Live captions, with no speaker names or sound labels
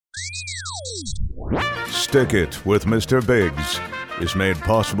Stick It with Mr. Biggs is made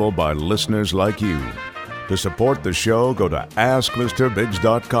possible by listeners like you. To support the show, go to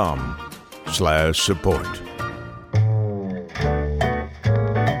askmrbiggs.com/support.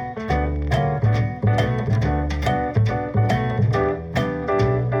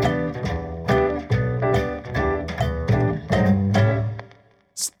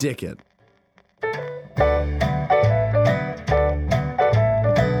 Stick It.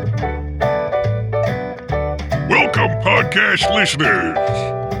 Welcome, podcast listeners.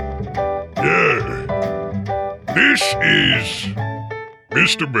 This is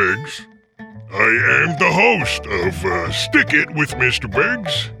Mr. Biggs. I am the host of Stick It with Mr.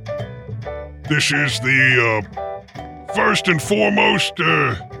 Biggs. This is the first and foremost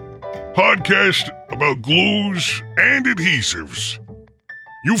podcast about glues and adhesives.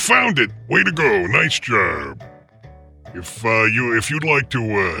 You found it. Way to go. Nice job. If you'd like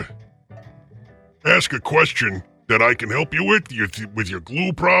to ask a question that I can help you with your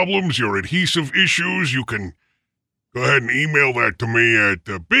glue problems, your adhesive issues, you can go ahead and email that to me at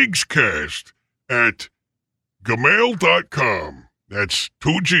bigscast@gmail.com. That's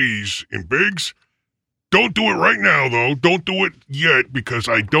 2 G's in Biggs. Don't do it right now, though. Don't do it yet, because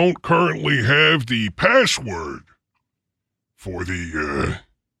I don't currently have the password for the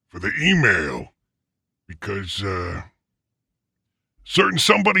email, because certain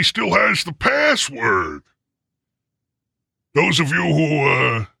somebody still has the password. Those of you who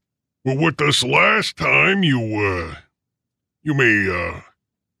were with us last time, you may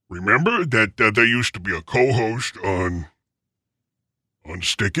remember that there used to be a co-host on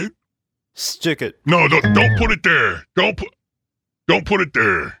Stick It. Stick It. No, don't put it there. Don't put it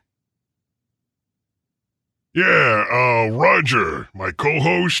there. Yeah, Roger, my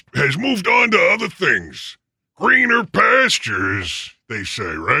co-host, has moved on to other things. Greener pastures, they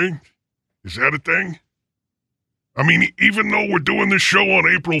say, right? Is that a thing? I mean, even though we're doing this show on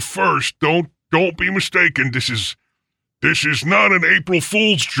April 1st, don't be mistaken. This is not an April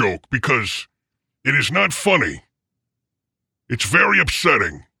Fool's joke, because it is not funny. It's very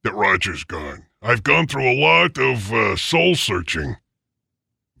upsetting that Roger's gone. I've gone through a lot of soul searching.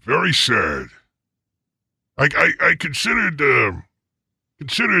 Very sad. I considered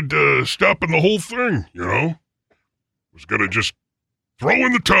stopping the whole thing, you know? Was gonna just throw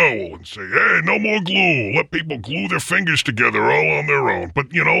in the towel and say, hey, no more glue. Let people glue their fingers together all on their own.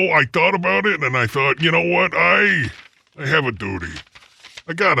 But, you know, I thought about it, and I thought, you know what? I have a duty.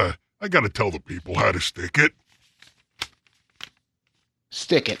 I gotta tell the people how to stick it.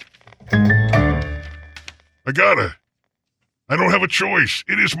 Stick it. I don't have a choice.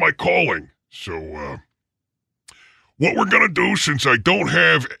 It is my calling. So, what we're gonna do, since I don't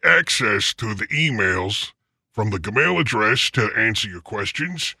have access to the emails from the Gmail address to answer your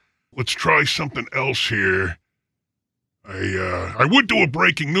questions, let's try something else here. I would do a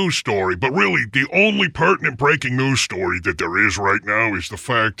breaking news story, but really the only pertinent breaking news story that there is right now is the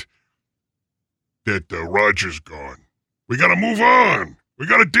fact that Roger's gone. We gotta move on. We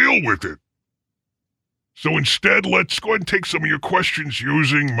gotta deal with it. So instead, let's go ahead and take some of your questions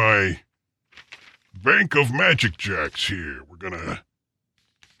using my bank of magic jacks here. We're gonna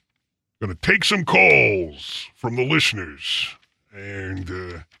take some calls from the listeners.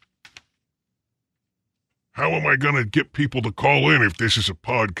 And how am I gonna get people to call in if this is a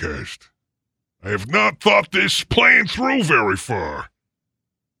podcast? I have not thought this plan through very far.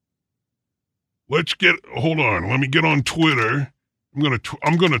 Hold on, let me get on Twitter.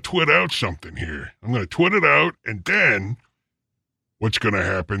 I'm gonna twit out something here. I'm gonna twit it out, and then what's gonna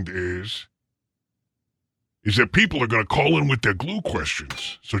happen is that people are going to call in with their glue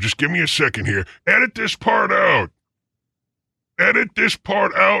questions. So just give me a second here. Edit this part out. Edit this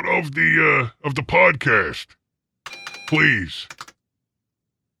part out of the podcast. Please.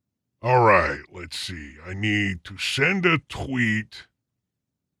 All right, let's see. I need to send a tweet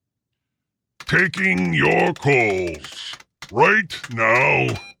taking your calls right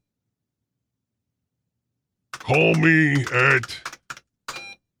now. Call me at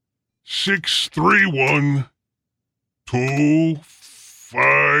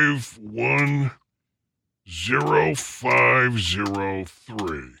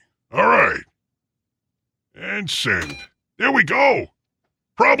 631-251-0503. All right. And send. There we go.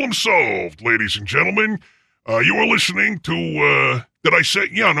 Problem solved, ladies and gentlemen. You are listening to, did I say?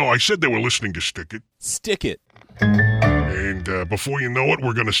 Yeah, no, I said they were listening to Stick It. Stick It. And before you know it,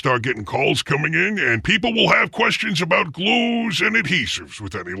 we're going to start getting calls coming in, and people will have questions about glues and adhesives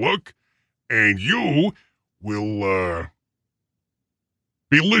with any luck. And you will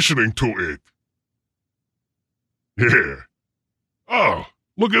be listening to it. Yeah. Oh,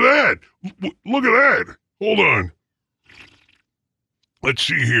 Look at that. Look at that. Hold on. Let's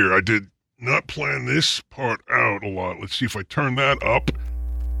see here. I did not plan this part out a lot. Let's see if I turn that up.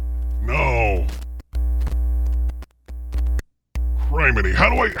 No. Criminy. How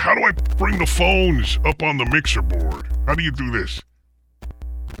do I bring the phones up on the mixer board? How do you do this?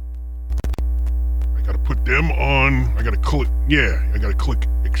 I gotta put them on. I gotta click. Yeah, I gotta click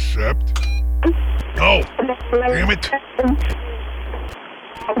accept. No. Damn it.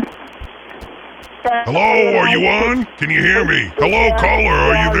 Hello, are you on? Can you hear me? Hello, caller,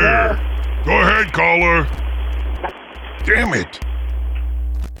 are you there? Go ahead, caller. Damn it.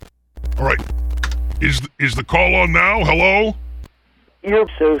 All right. Is the call on now? Hello? You're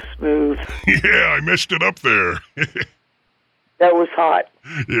so smooth. Yeah, I messed it up there. That was hot.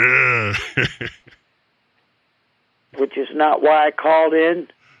 Yeah. Which is not why I called in.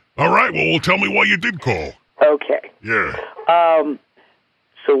 All right, well, tell me why you did call. Okay. Yeah.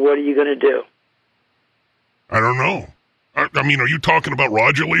 So what are you going to do? I don't know. I mean, are you talking about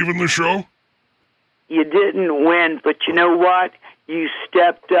Roger leaving the show? You didn't win, but you know what? You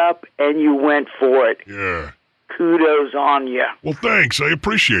stepped up and you went for it. Yeah. Kudos on you. Well, thanks. I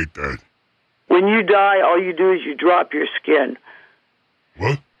appreciate that. When you die, all you do is you drop your skin.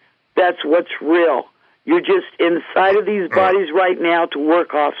 What? That's what's real. You're just inside of these bodies right now to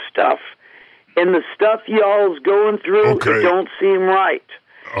work off stuff. And the stuff y'all's going through, it don't seem right.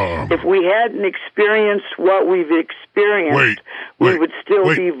 If we hadn't experienced what we've experienced, we would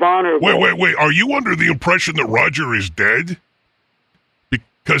still be vulnerable. Wait. Are you under the impression that Roger is dead?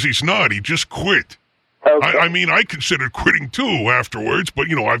 Because he's not. He just quit. Okay. I mean, I considered quitting too afterwards,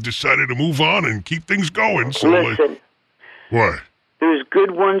 but, I've decided to move on and keep things going. So listen. What? There's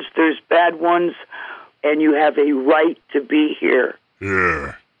good ones, there's bad ones, and you have a right to be here.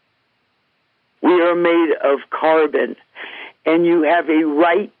 Yeah. We are made of carbon, and you have a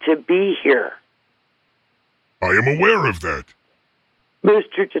right to be here. I am aware of that.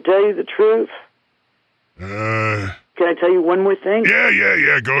 Mister, to tell you the truth, can I tell you one more thing?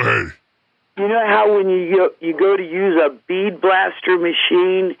 Yeah, go ahead. You know how when you go to use a bead blaster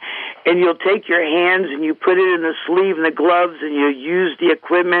machine and you'll take your hands and you put it in the sleeve and the gloves and you use the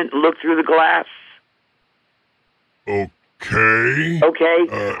equipment and look through the glass? Okay.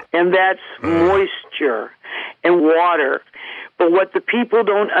 And that's moisture and water. But what the people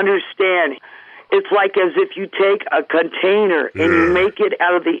don't understand, it's like as if you take a container and you make it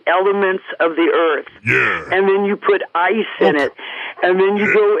out of the elements of the earth. Yeah. And then you put ice in it. And then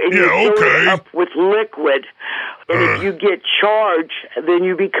you go and you fill it up with liquid. And if you get charged, then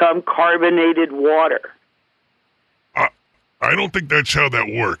you become carbonated water. I don't think that's how that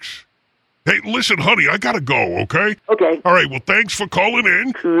works. Hey, listen, honey, I gotta go, okay? Okay. All right, well, thanks for calling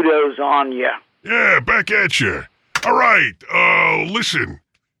in. Kudos on you. Yeah, back at you. All right, listen.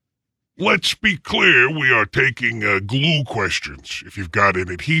 Let's be clear, we are taking glue questions. If you've got an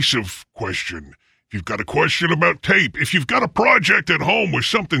adhesive question, if you've got a question about tape, if you've got a project at home where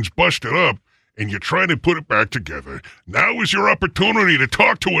something's busted up and you're trying to put it back together, now is your opportunity to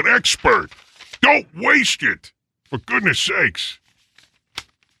talk to an expert. Don't waste it, for goodness sakes.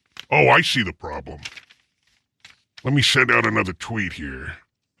 Oh, I see the problem. Let me send out another tweet here.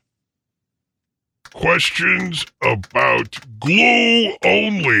 Questions about glue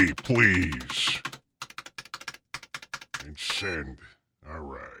only, please. And send.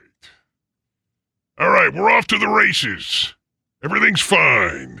 All right, we're off to the races. Everything's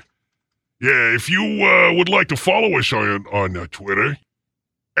fine. Yeah, if you would like to follow us on Twitter,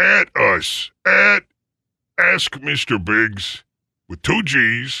 at Ask Mr. Biggs, with 2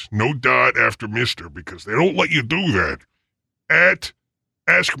 G's, no dot after Mr., because they don't let you do that. At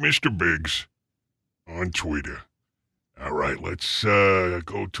Ask Mr. Biggs on Twitter. All right, let's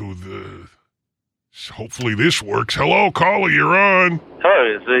go to the... Hopefully this works. Hello, caller, you're on.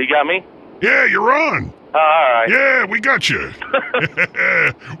 Oh, so you got me? Yeah, you're on. All right. Yeah, we got you.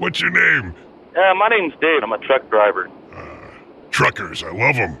 What's your name? My name's Dave. I'm a truck driver. Truckers, I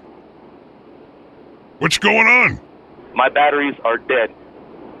love them. What's going on? My batteries are dead.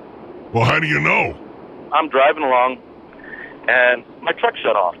 Well, how do you know? I'm driving along, and my truck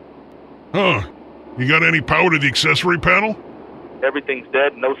shut off. Huh. You got any power to the accessory panel? Everything's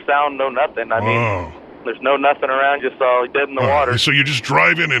dead, no sound, no nothing. I mean, there's no nothing around, just all dead in the water. So you just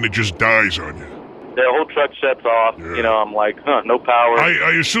drive in and it just dies on you? The whole truck shuts off. Yeah. You know, I'm like, no power.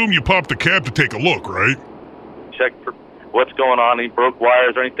 I assume you popped the cab to take a look, right? Check for what's going on, any broke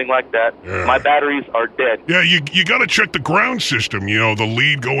wires or anything like that. Yeah. My batteries are dead. Yeah, you got to check the ground system, the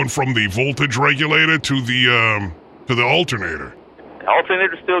lead going from the voltage regulator to the alternator. The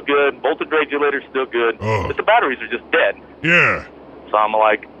alternator's still good, voltage regulator's still good, but the batteries are just dead. Yeah. So I'm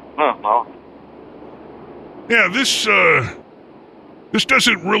like, huh, well. Yeah, this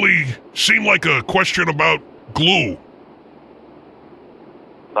doesn't really seem like a question about glue.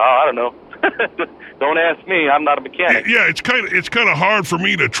 Oh, I don't know. Don't ask me. I'm not a mechanic. Yeah, it's kind of hard for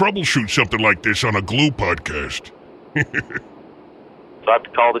me to troubleshoot something like this on a glue podcast. So I have to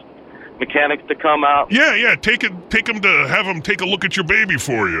call the mechanics to come out. Yeah. Take them to have them take a look at your baby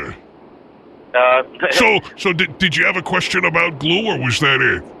for you. So did you have a question about glue, or was that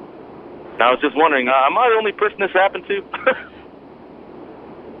it? I was just wondering, am I the only person this happened to?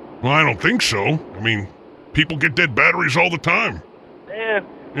 Well, I don't think so. I mean, people get dead batteries all the time.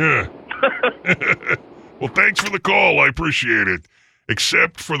 Yeah. Well, thanks for the call. I appreciate it.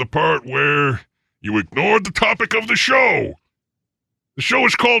 Except for the part where you ignored the topic of the show. The show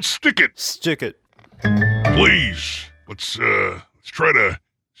is called Stick It. Stick It. Please, let's try to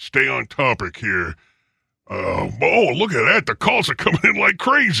stay on topic here. Oh, look at that. The calls are coming in like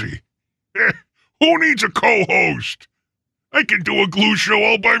crazy. Who needs a co-host? I can do a glue show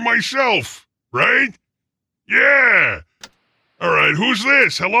all by myself, right? Yeah. All right, who's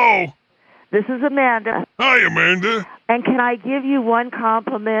this? Hello? This is Amanda. Hi, Amanda. And can I give you one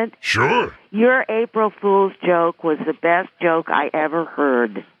compliment? Sure. Your April Fool's joke was the best joke I ever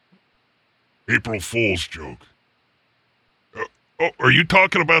heard. April Fool's joke. Are you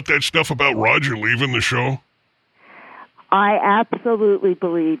talking about that stuff about Roger leaving the show? I absolutely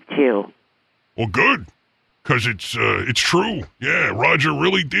believed you. Well, good, because it's true. Yeah, Roger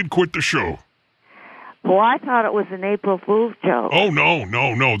really did quit the show. Well, I thought it was an April Fool's joke. Oh, no.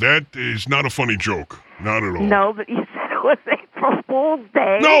 That is not a funny joke. Not at all. No, but you said it was April Fool's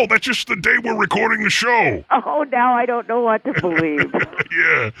Day. No, that's just the day we're recording the show. Oh, now I don't know what to believe.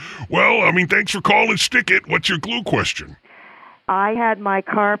 Yeah. Well, I mean, thanks for calling Stick It. What's your glue question? I had my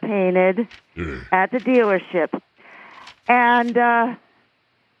car painted at the dealership. And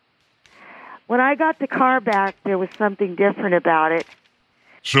when I got the car back, there was something different about it.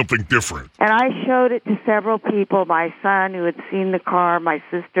 Something different. And I showed it to several people, my son who had seen the car, my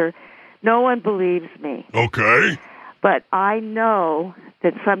sister. No one believes me. Okay. But I know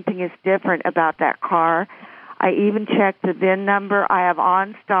that something is different about that car. I even checked the VIN number. I have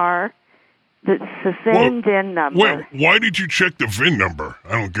OnStar. It's the same VIN number. Wait, why did you check the VIN number?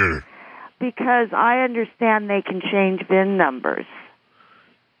 I don't get it. Because I understand they can change VIN numbers.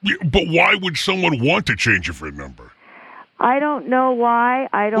 Yeah, but why would someone want to change a VIN number? I don't know why.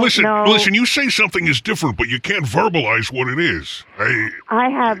 I don't know. Listen, you say something is different, but you can't verbalize what it is. I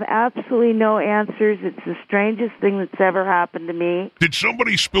have absolutely no answers. It's the strangest thing that's ever happened to me. Did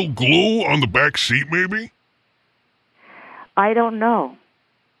somebody spill glue on the back seat, maybe? I don't know.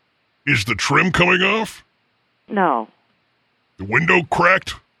 Is the trim coming off? No. The window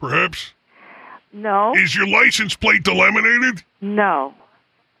cracked, perhaps? No. Is your license plate delaminated? No.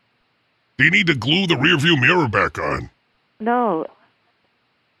 Do you need to glue the rearview mirror back on? No.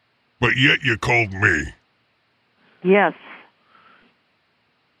 But yet you called me. Yes.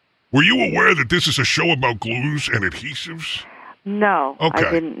 Were you aware that this is a show about glues and adhesives? No. Okay.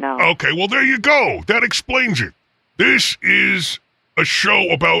 I didn't know. Okay, well, there you go. That explains it. This is a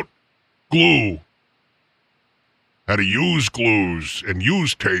show about glue. How to use glues and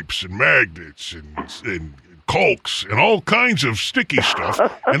use tapes and magnets and caulks and all kinds of sticky stuff.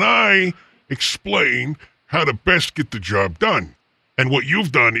 And I explain how to best get the job done. And what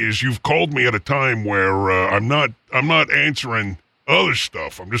you've done is you've called me at a time where I'm not answering other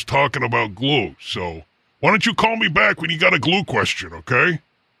stuff. I'm just talking about glue. So why don't you call me back when you got a glue question, okay?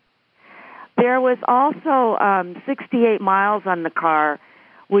 There was also 68 miles on the car,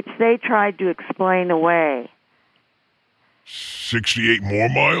 which they tried to explain away. 68 more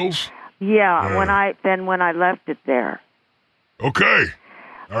miles? Yeah, when I left it there. Okay.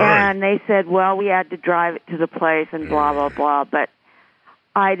 All right. And they said, well, we had to drive it to the place and blah, blah, blah. But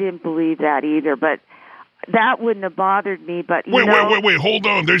I didn't believe that either. But that wouldn't have bothered me. But Wait, hold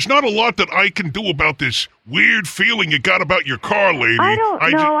on. There's not a lot that I can do about this weird feeling you got about your car, lady.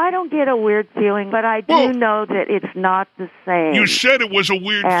 I don't get a weird feeling, but I do know that it's not the same. You said it was a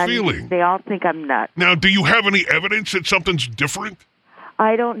weird feeling. They all think I'm nuts. Now, do you have any evidence that something's different?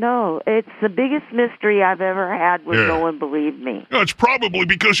 I don't know. It's the biggest mystery I've ever had where no one believed me. No, it's probably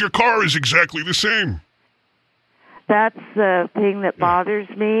because your car is exactly the same. That's the thing that bothers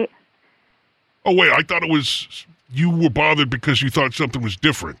me. Oh, wait, I thought it was you were bothered because you thought something was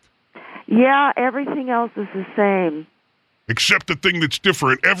different. Yeah, everything else is the same. Except the thing that's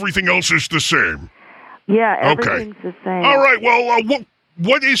different. Everything else is the same. Yeah, everything's the same. All right, well,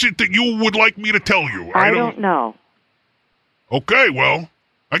 what is it that you would like me to tell you? I don't know. Okay, well,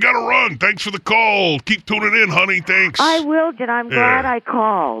 I got to run. Thanks for the call. Keep tuning in, honey. Thanks. I will, Jen. I'm glad I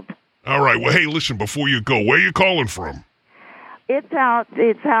called. All right. Well, hey, listen, before you go, where are you calling from? It's out.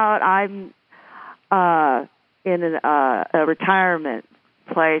 I'm in a retirement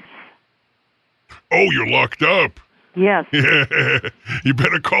place. Oh, you're locked up. Yes. Yeah. You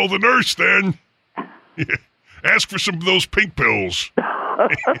better call the nurse then. Ask for some of those pink pills.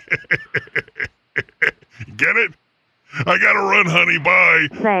 Get it? I got to run, honey. Bye.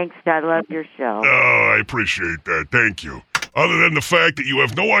 Thanks. I love your show. Oh, I appreciate that. Thank you. Other than the fact that you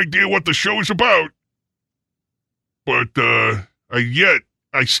have no idea what the show is about. But I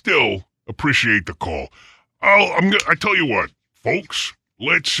still appreciate the call. I tell you what, folks,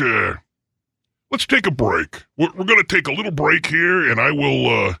 let's take a break. We're going to take a little break here, and I'm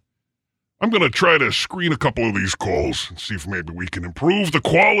going to try to screen a couple of these calls and see if maybe we can improve the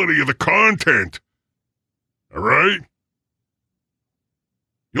quality of the content. All right?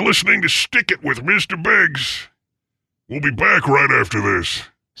 You're listening to Stick It with Mr. Biggs. We'll be back right after this.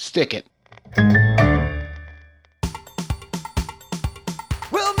 Stick it.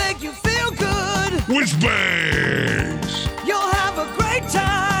 We'll make you feel good. Whiz Bangs! You'll have a great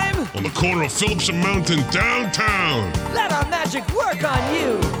time. On the corner of Phillips and Mountain, downtown. Let our magic work on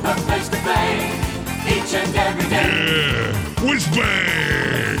you. A place to play each and every day. Yeah, Whiz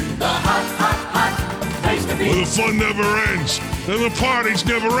Bang! The hot place to be. Where the fun never ends and the party's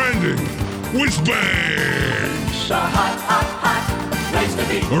never ending. Whiz Bangs! The hot place to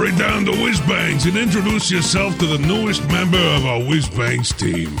be. Hurry down to Whiz Bangs and introduce yourself to the newest member of our Whiz Bangs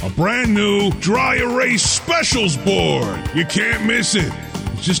team. A brand new dry erase specials board. You can't miss it.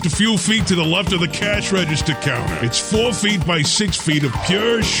 It's just a few feet to the left of the cash register counter. It's 4 feet by 6 feet of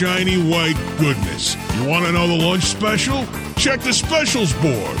pure, shiny white goodness. You want to know the lunch special? Check the specials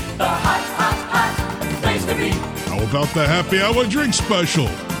board. The hot place to be. How about the happy hour drink special?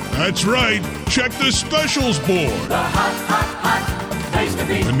 That's right. Check the specials board. The hot place to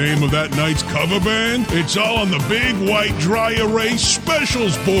be. The name of that night's cover band? It's all on the big white dry erase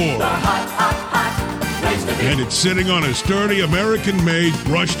specials board. The hot place to be. And it's sitting on a sturdy American-made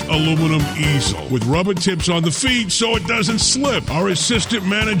brushed aluminum easel with rubber tips on the feet so it doesn't slip. Our assistant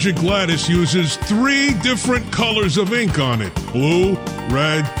manager Gladys uses 3 different colors of ink on it: blue,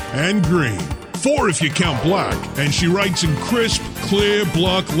 red, and green. 4 if you count black, and she writes in crisp, clear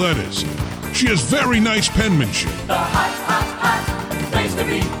block letters. She has very nice penmanship. The hot place to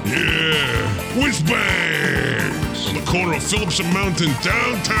be. Yeah, Whiz Bangs! On the corner of Phillips and Mountain,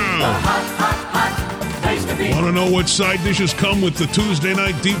 downtown. The hot place to be. Want to know what side dishes come with the Tuesday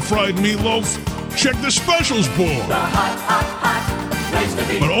night deep-fried meatloaf? Check the specials board. The hot place to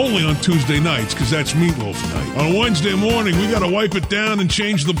be. But only on Tuesday nights, because that's meatloaf night. On Wednesday morning, we got to wipe it down and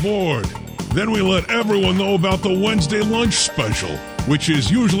change the board. Then we let everyone know about the Wednesday lunch special, which is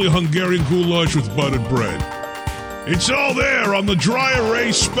usually Hungarian goulash with buttered bread. It's all there on the dry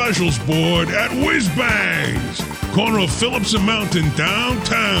erase specials board at Whiz Bangs, corner of Phillips and Mountain,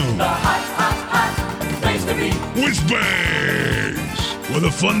 downtown. The hot place to be. Whiz Bangs, where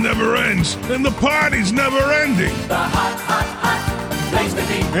the fun never ends and the party's never ending. The hot place to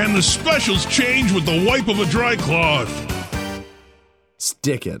be. And the specials change with the wipe of a dry cloth.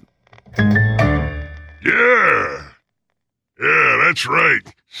 Stick it. Yeah, that's right.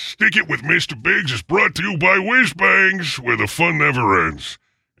 Stick It with Mr. Biggs is brought to you by Whiz Bangs, where the fun never ends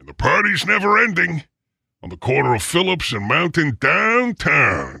and the party's never ending. On the corner of Phillips and Mountain,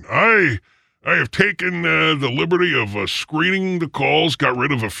 downtown. I have taken the liberty of screening the calls, got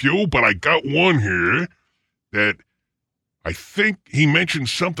rid of a few, but I got one here that I think he mentioned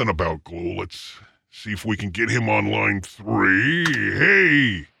something about glue. Let's see if we can get him on line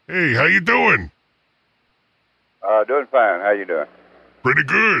 3. Hey, how you doing? Doing fine. How you doing? Pretty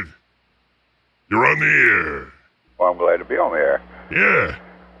good. You're on the air. Well, I'm glad to be on the air. Yeah.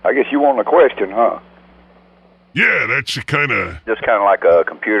 I guess you want a question, huh? Yeah, that's kind of... Just kind of like a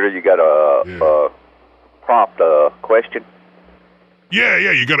computer. You got a prompt question? Yeah,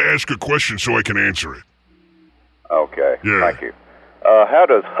 you got to ask a question so I can answer it. Okay. Yeah. Thank you. How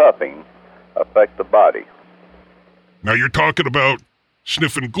does huffing affect the body? Now, you're talking about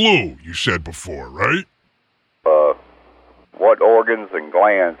sniffing glue, you said before, right? What organs and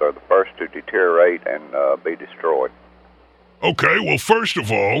glands are the first to deteriorate and be destroyed? Okay, well, first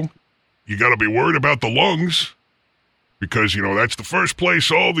of all, you got to be worried about the lungs because, that's the first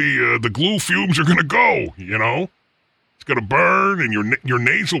place all the glue fumes are going to go, It's going to burn and your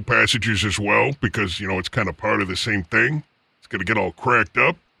nasal passages as well because, it's kind of part of the same thing. It's going to get all cracked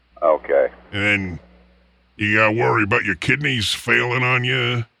up. Okay. And then you got to worry about your kidneys failing on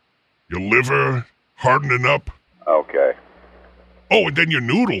you, your liver hardening up. Okay. Oh, and then your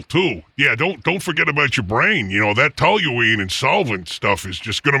noodle, too. Yeah, don't forget about your brain. You know, that toluene and solvent stuff is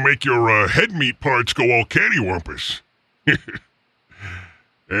just going to make your head meat parts go all cattywampus.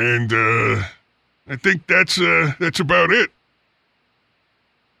 And I think that's about it.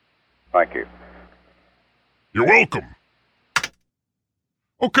 Thank you. You're welcome.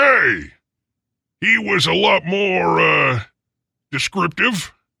 Okay. He was a lot more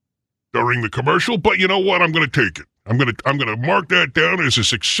descriptive during the commercial, but you know what? I'm going to take it. I'm going to mark that down as a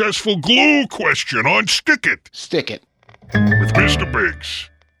successful glue question on Stick It. Stick It. With Mr. Biggs.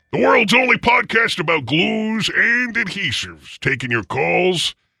 The world's only podcast about glues and adhesives. Taking your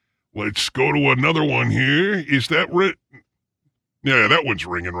calls. Let's go to another one here. Is that Yeah, that one's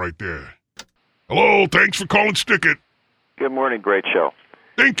ringing right there. Hello, thanks for calling Stick It. Good morning, great show.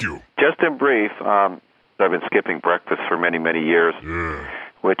 Thank you. Just in brief, I've been skipping breakfast for many, many years,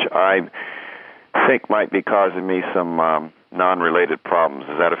 which I think might be causing me some non-related problems.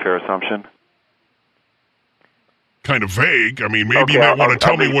 Is that a fair assumption? Kind of vague. I mean, maybe you might want to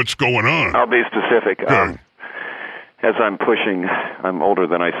tell me what's going on. I'll be specific. As I'm older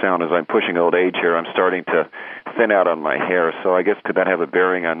than I sound, as I'm pushing old age here, I'm starting to thin out on my hair. So I guess could that have a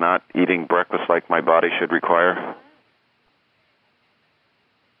bearing on not eating breakfast like my body should require?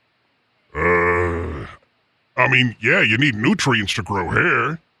 I mean, yeah, you need nutrients to grow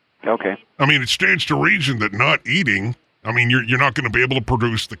hair. Okay. I mean, it stands to reason that not eating, I mean, you're not going to be able to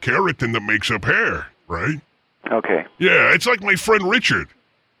produce the keratin that makes up hair, right? Okay. Yeah, it's like my friend Richard.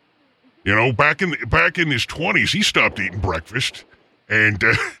 You know, back in his 20s, he stopped eating breakfast, and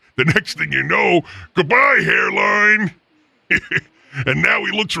the next thing you know, goodbye, hairline. And now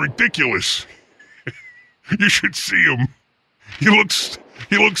he looks ridiculous. You should see him. He looks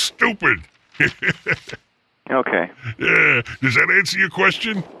stupid. Okay. Yeah. Does that answer your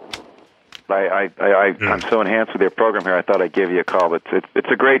question? I'm so enhanced with your program here, I thought I'd give you a call. But it's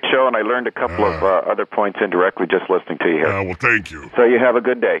a great show, and I learned a couple of other points indirectly just listening to you here. Well, thank you. So you have a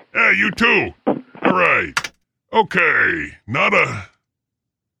good day. Yeah, you too. All right. Okay. Not a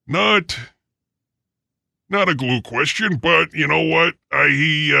glue question, but you know what?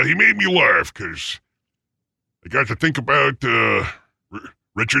 He made me laugh because I got to think about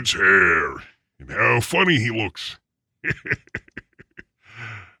Richard's hair and how funny he looks.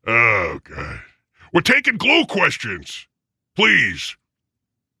 Oh, God. We're taking glue questions. Please.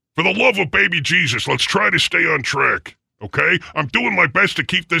 For the love of baby Jesus, let's try to stay on track, okay? I'm doing my best to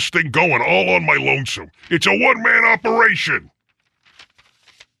keep this thing going all on my lonesome. It's a one-man operation.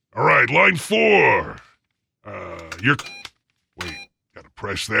 All right, line 4. Wait, gotta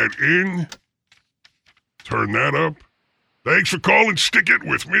press that in. Turn that up. Thanks for calling Stick It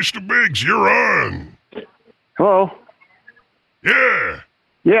with Mr. Biggs. You're on. Hello? Yeah.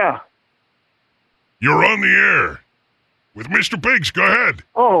 Yeah. You're on the air with Mr. Biggs. Go ahead.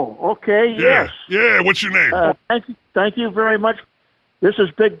 Oh, okay. Yeah. Yes. Yeah. What's your name? Thank you very much. This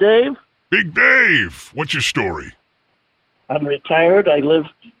is Big Dave. Big Dave. What's your story? I'm retired. I live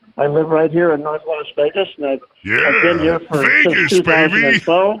right here in North Las Vegas, and I've been here since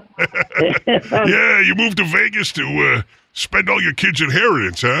 2012. Baby. Yeah, you moved to Vegas to spend all your kids'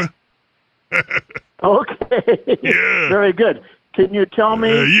 inheritance, huh? Okay. Yeah. Very good. Can you tell me?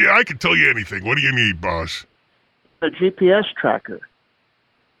 Yeah, I can tell you anything. What do you need, boss? A GPS tracker.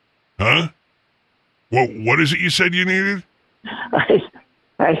 Huh? Well, what is it you said you needed?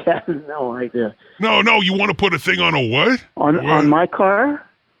 I have no idea. No, you want to put a thing on a what? On my car?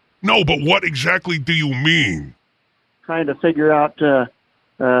 No, but what exactly do you mean? Trying to figure out the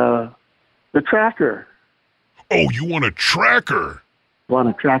tracker. Oh, you want a tracker? Want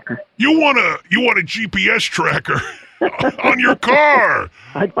a tracker? You want a GPS tracker on your car?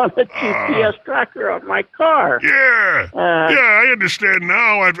 I want a GPS tracker on my car. Yeah. I understand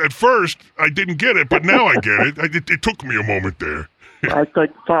now. At first, I didn't get it, but now I get it. It took me a moment there. I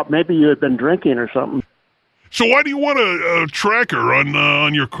thought maybe you had been drinking or something. So why do you want a tracker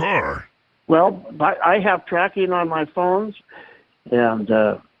on your car? Well, I have tracking on my phones, and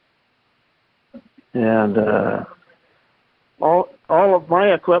all of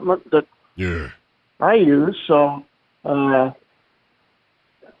my equipment that I use. So I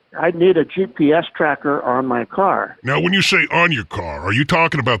need a GPS tracker on my car. Now, when you say on your car, are you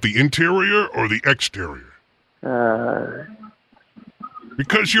talking about the interior or the exterior?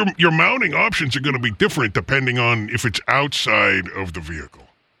 Because your mounting options are going to be different depending on if it's outside of the vehicle.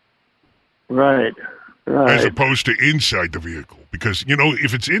 Right. As opposed to inside the vehicle. Because,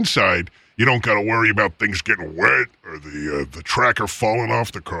 if it's inside, you don't got to worry about things getting wet or the tracker falling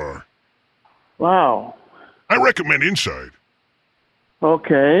off the car. Wow. I recommend inside.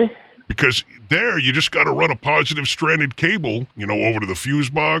 Okay. Because there, you just got to run a positive stranded cable, over to the fuse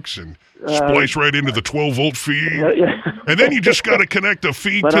box and splice right into the 12-volt feed. Yeah. And then you just got to connect a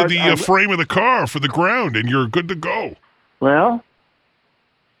feed to the frame of the car for the ground, and you're good to go. Well,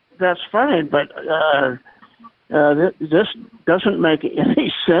 that's fine, but this doesn't make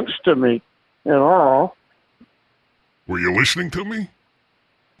any sense to me at all. Were you listening to me?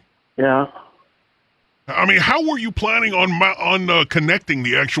 Yeah. I mean, how were you planning on connecting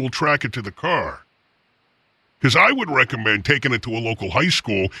the actual tracker to the car? Because I would recommend taking it to a local high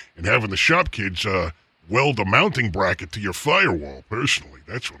school and having the shop kids weld a mounting bracket to your firewall, personally.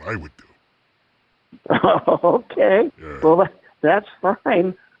 That's what I would do. Okay. Yeah. Well, that's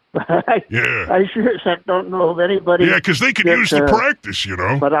fine. But I sure don't know of anybody. Yeah, because they could use the practice,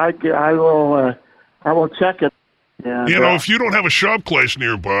 But I will check it. And, if you don't have a shop class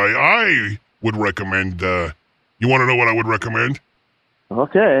nearby, I would recommend, you want to know what I would recommend?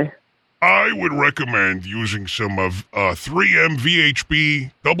 Okay. I would recommend using some of 3M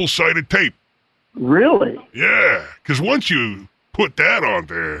VHB double-sided tape. Really? Yeah, because once you put that on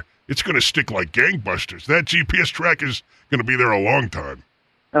there, it's going to stick like gangbusters. That GPS track is going to be there a long time.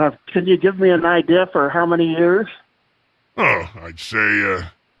 Can you give me an idea for how many years? Oh, I'd say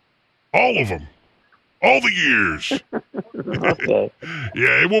all of them. All the years. Okay.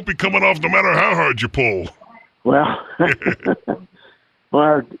 Yeah, it won't be coming off no matter how hard you pull. Well,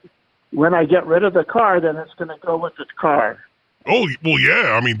 when I get rid of the car, then it's going to go with the car. Oh, well,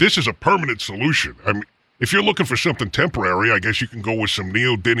 yeah. I mean, this is a permanent solution. I mean, if you're looking for something temporary, I guess you can go with some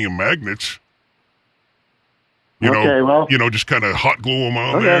neodymium magnets. Just kind of hot glue them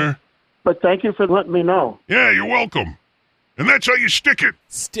on there. But thank you for letting me know. Yeah, you're welcome. And that's how you stick it.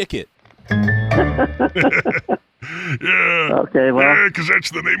 Stick it. Yeah. Okay, well. Yeah, because that's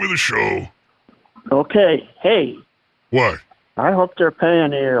the name of the show. Okay. Hey. What? I hope they're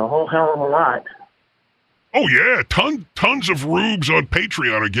paying you a whole hell of a lot. Oh, yeah. Tons of rubes on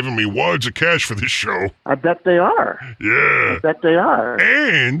Patreon are giving me wads of cash for this show. I bet they are. Yeah. I bet they are.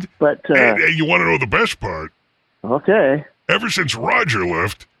 And you want to know the best part? Okay. Ever since Roger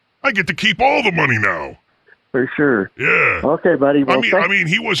left, I get to keep all the money now. For sure. Yeah. Okay, buddy. Well, I mean,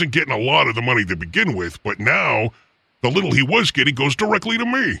 he wasn't getting a lot of the money to begin with, but now the little he was getting goes directly to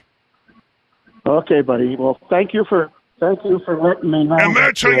me. Okay, buddy. Well, thank you for letting me know. And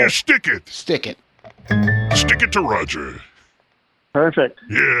that's how you stick it. Stick it. Stick it to Roger. Perfect.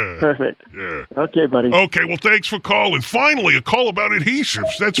 Yeah. Perfect. Yeah. Okay, buddy. Okay, well, thanks for calling. Finally, a call about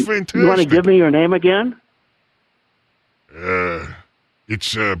adhesives. That's fantastic. You want to give me your name again?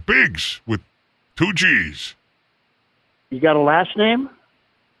 It's Biggs with 2 G's. You got a last name?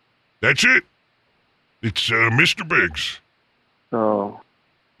 That's it. It's Mr. Biggs. Oh.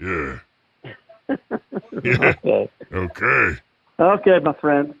 Yeah. Yeah. Okay. Okay. Okay, my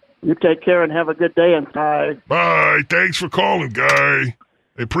friend. You take care and have a good day, and bye. Bye. Thanks for calling, guy.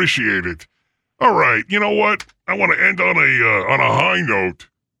 I appreciate it. All right. You know what? I want to end on a high note.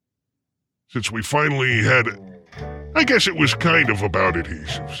 Since we finally had, I guess it was kind of about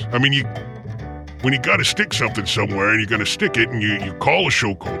adhesives. I mean, when you got to stick something somewhere and you're going to stick it and you call a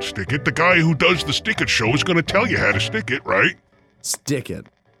show called Stick It, the guy who does the Stick It show is going to tell you how to stick it, right? Stick it.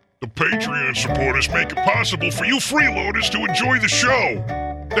 The Patreon supporters make it possible for you freeloaders to enjoy the show.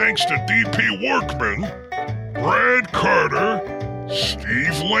 Thanks to DP Workman, Brad Carter,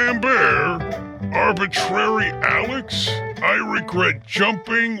 Steve Lambert, Arbitrary Alex, I Regret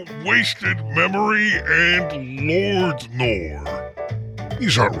Jumping, Wasted Memory, and Lord Nor.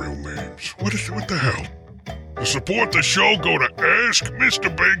 These aren't real names. What the hell? To support the show, go to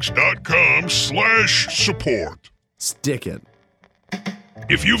askmrbiggs.com/support. Stick it.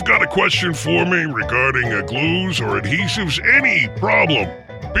 If you've got a question for me regarding glues or adhesives, any problem,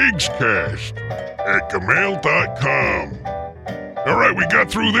 BiggsCast@gmail.com. All right, we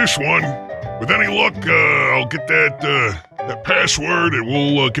got through this one. With any luck, I'll get that password, and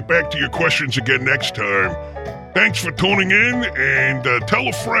we'll get back to your questions again next time. Thanks for tuning in, and tell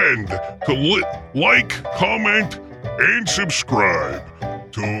a friend to like, comment, and subscribe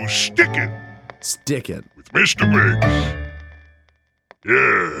to Stick It. Stick it. With Mr. Biggs.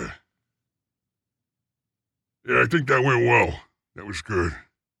 Yeah. Yeah, I think that went well. That was good.